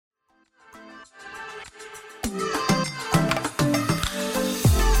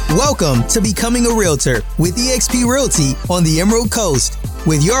Welcome to Becoming a Realtor with eXp Realty on the Emerald Coast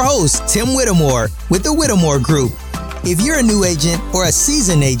with your host, Tim Whittemore with the Whittemore Group. If you're a new agent or a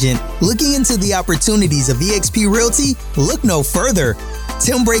seasoned agent looking into the opportunities of eXp Realty, look no further.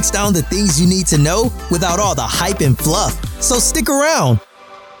 Tim breaks down the things you need to know without all the hype and fluff. So stick around.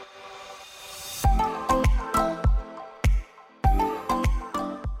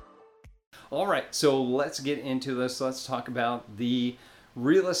 All right, so let's get into this. Let's talk about the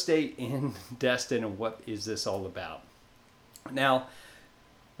real estate in Destin and what is this all about. Now,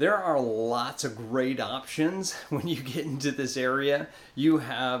 there are lots of great options when you get into this area. You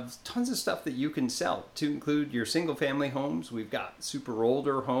have tons of stuff that you can sell, to include your single family homes. We've got super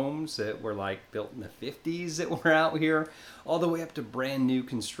older homes that were like built in the 50s that were out here, all the way up to brand new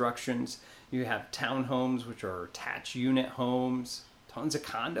constructions. You have townhomes, which are attached unit homes, tons of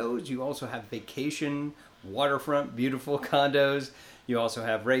condos. You also have vacation, waterfront, beautiful condos. You also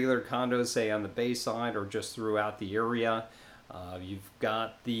have regular condos, say on the bayside or just throughout the area. You've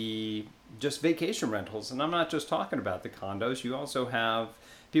got the just vacation rentals, and I'm not just talking about the condos. You also have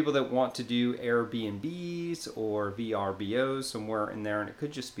people that want to do Airbnbs or VRBOs somewhere in there, and it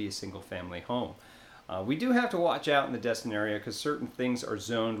could just be a single family home. We do have to watch out in the Destin area because certain things are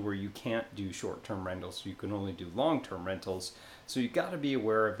zoned where you can't do short-term rentals. You can only do long-term rentals. So you've got to be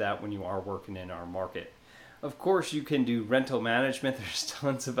aware of that when you are working in our market. Of course, you can do rental management. There's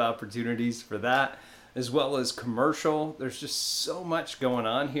tons of opportunities for that, as well as commercial. There's just so much going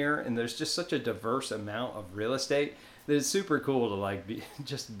on here, and there's just such a diverse amount of real estate that it's super cool to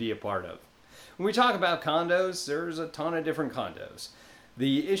just be a part of. When we talk about condos, there's a ton of different condos.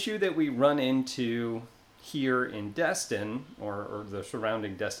 The issue that we run into here in Destin, or the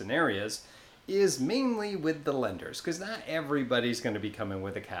surrounding Destin areas, is mainly with the lenders, because not everybody's going to be coming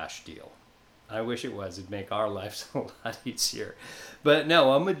with a cash deal. I wish it was. It'd make our lives a lot easier. But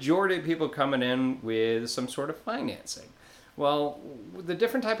no, a majority of people coming in with some sort of financing. Well, the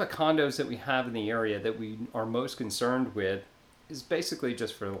different type of condos that we have in the area that we are most concerned with is basically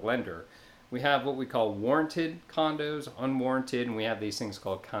just for the lender. We have what we call warranted condos, unwarranted, and we have these things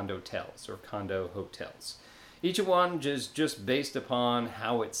called condotels or condo hotels. Each one is just based upon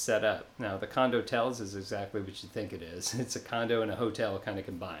how it's set up. Now, the condotels is exactly what you think it is. It's a condo and a hotel kind of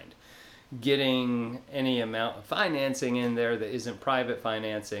combined. Getting any amount of financing in there that isn't private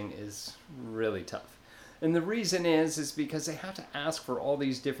financing is really tough. And the reason is because they have to ask for all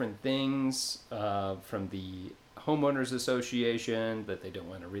these different things from the homeowners association that they don't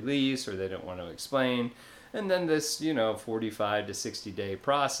want to release or they don't want to explain. And then this, 45 to 60 day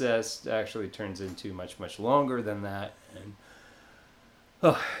process actually turns into much, much longer than that. And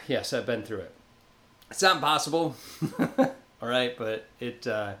oh, yes, I've been through it. It's not impossible, all right, but it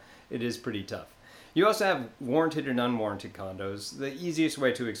is pretty tough. You also have warranted and unwarranted condos. The easiest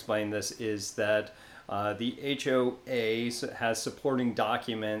way to explain this is that the HOA has supporting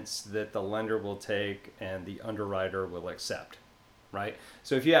documents that the lender will take and the underwriter will accept, right?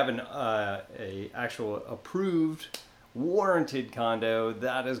 So if you have a actual approved warranted condo,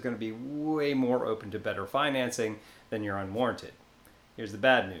 that is going to be way more open to better financing than your unwarranted. Here's the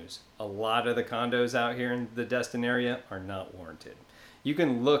bad news. A lot of the condos out here in the Destin area are not warranted. You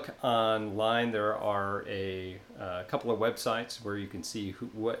can look online. There are a couple of websites where you can see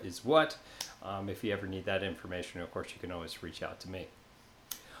what is what. If you ever need that information, of course, you can always reach out to me.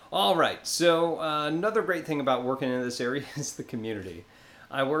 All right, so another great thing about working in this area is the community.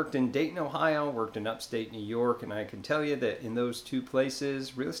 I worked in Dayton, Ohio, worked in upstate New York, and I can tell you that in those two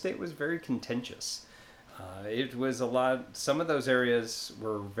places, real estate was very contentious. It was some of those areas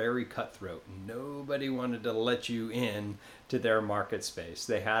were very cutthroat. Nobody wanted to let you in to their market space.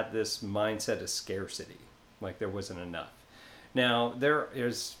 They had this mindset of scarcity, like there wasn't enough. Now, there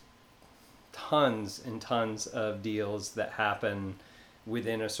is tons and tons of deals that happen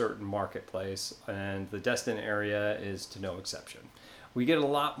within a certain marketplace, and the Destin area is to no exception. We get a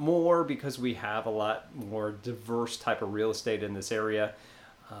lot more because we have a lot more diverse type of real estate in this area.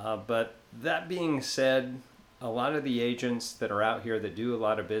 But that being said, a lot of the agents that are out here that do a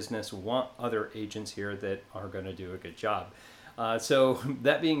lot of business want other agents here that are going to do a good job. So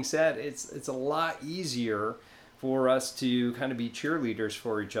that being said, it's a lot easier for us to kind of be cheerleaders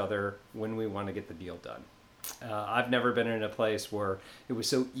for each other when we want to get the deal done. I've never been in a place where it was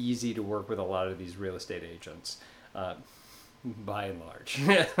so easy to work with a lot of these real estate agents, by and large,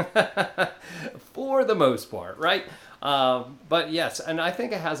 for the most part, right? But yes, and I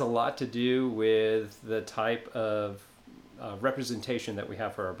think it has a lot to do with the type of representation that we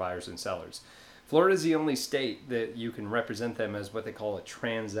have for our buyers and sellers. Florida is the only state that you can represent them as what they call a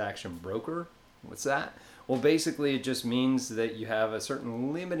transaction broker. What's that? Well, basically, it just means that you have a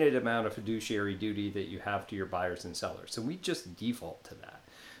certain limited amount of fiduciary duty that you have to your buyers and sellers. So we just default to that.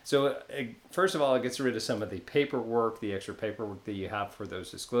 So first of all, it gets rid of some of the paperwork, the extra paperwork that you have for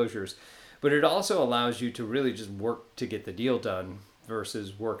those disclosures. But it also allows you to really just work to get the deal done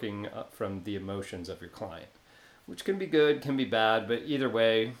versus working from the emotions of your client, which can be good, can be bad, but either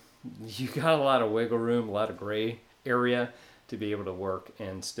way, you got a lot of wiggle room, a lot of gray area to be able to work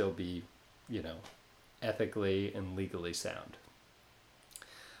and still be, ethically and legally sound.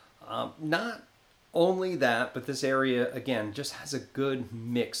 Not only that, but this area, again, just has a good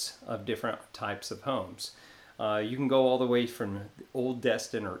mix of different types of homes. You can go all the way from Old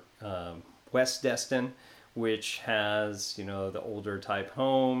Destin or West Destin, which has, the older type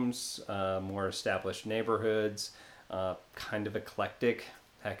homes, more established neighborhoods, kind of eclectic.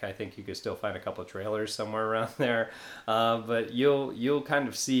 Heck, I think you could still find a couple of trailers somewhere around there. But you'll kind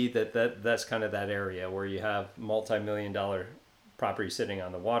of see that's kind of that area where you have multi-million-dollar property sitting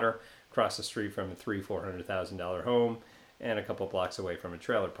on the water, across the street from a $300,000-$400,000 home, and a couple blocks away from a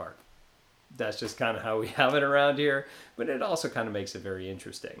trailer park. That's just kind of how we have it around here, but it also kind of makes it very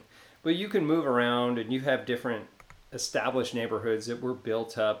interesting. But you can move around, and you have different established neighborhoods that were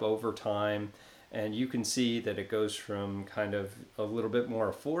built up over time. And you can see that it goes from kind of a little bit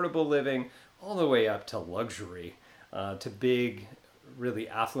more affordable living all the way up to luxury, to big, really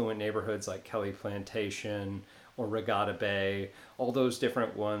affluent neighborhoods like Kelly Plantation or Regatta Bay. All those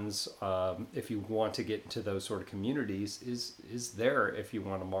different ones, if you want to get into those sort of communities, is there if you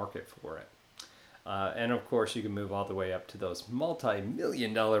want to market for it. And of course, you can move all the way up to those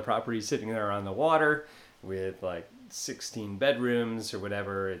multi-million-dollar properties sitting there on the water with like 16 bedrooms or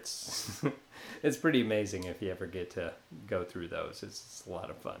whatever. It's it's pretty amazing if you ever get to go through those. It's a lot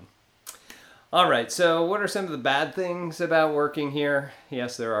of fun. All right, so what are some of the bad things about working here?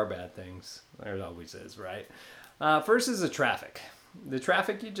 Yes, there are bad things. There always is, right? First is the traffic. The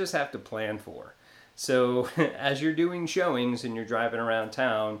traffic you just have to plan for. So as you're doing showings and you're driving around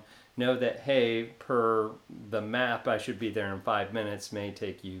town, know that, hey, per the map, I should be there in 5 minutes, may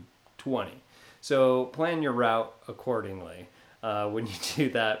take you 20. So plan your route accordingly when you do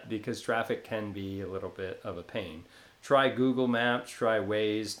that, because traffic can be a little bit of a pain. Try Google Maps, try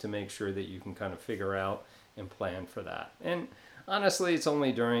Waze to make sure that you can kind of figure out and plan for that. And honestly, it's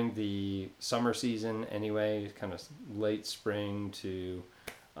only during the summer season anyway, kind of late spring to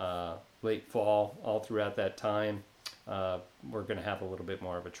late fall, all throughout that time. We're going to have a little bit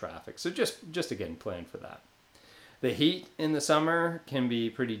more of a traffic. So just again, plan for that. The heat in the summer can be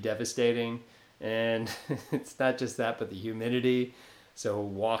pretty devastating. And it's not just that, but the humidity. So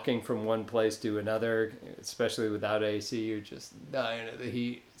walking from one place to another, especially without AC, you're just dying of the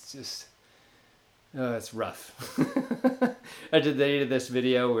heat. It's just, it's rough. I did this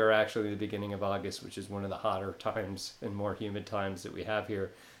video. We were actually in the beginning of August, which is one of the hotter times and more humid times that we have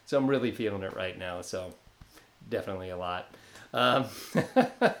here. So I'm really feeling it right now. So definitely a lot.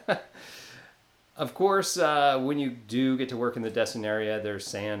 Of course, when you do get to work in the Destin area, there's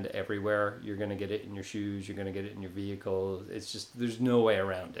sand everywhere. You're going to get it in your shoes. You're going to get it in your vehicle. It's just, there's no way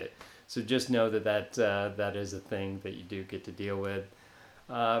around it. So just know that is a thing that you do get to deal with.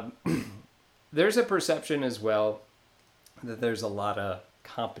 There's a perception as well that there's a lot of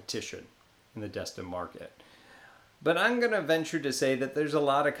competition in the Destin market. But I'm going to venture to say that there's a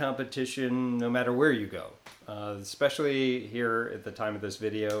lot of competition no matter where you go. Especially here at the time of this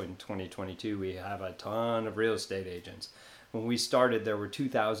video in 2022, we have a ton of real estate agents. When we started, there were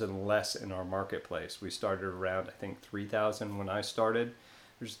 2,000 less in our marketplace. We started around, I think, 3,000 when I started.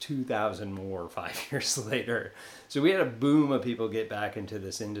 There's 2,000 more 5 years later. So we had a boom of people get back into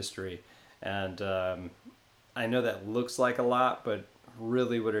this industry. And I know that looks like a lot, but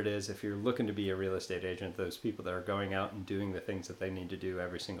really what it is, if you're looking to be a real estate agent, those people that are going out and doing the things that they need to do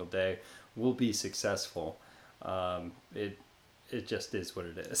every single day will be successful. It just is what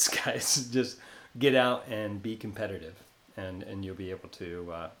it is, guys. Just get out and be competitive, and you'll be able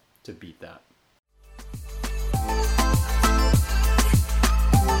to beat that.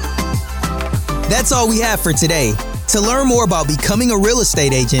 That's all we have for today. To learn more about becoming a real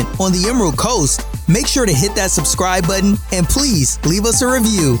estate agent on the Emerald Coast, make sure to hit that subscribe button and please leave us a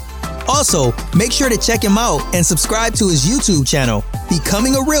review. Also, make sure to check him out and subscribe to his YouTube channel,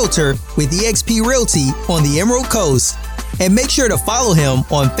 Becoming a Realtor with eXp Realty on the Emerald Coast. And make sure to follow him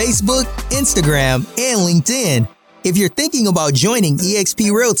on Facebook, Instagram, and LinkedIn. If you're thinking about joining eXp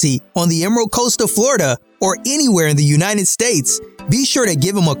Realty on the Emerald Coast of Florida or anywhere in the United States, be sure to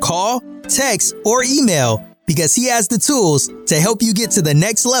give him a call, text, or email, because he has the tools to help you get to the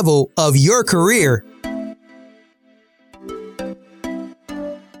next level of your career.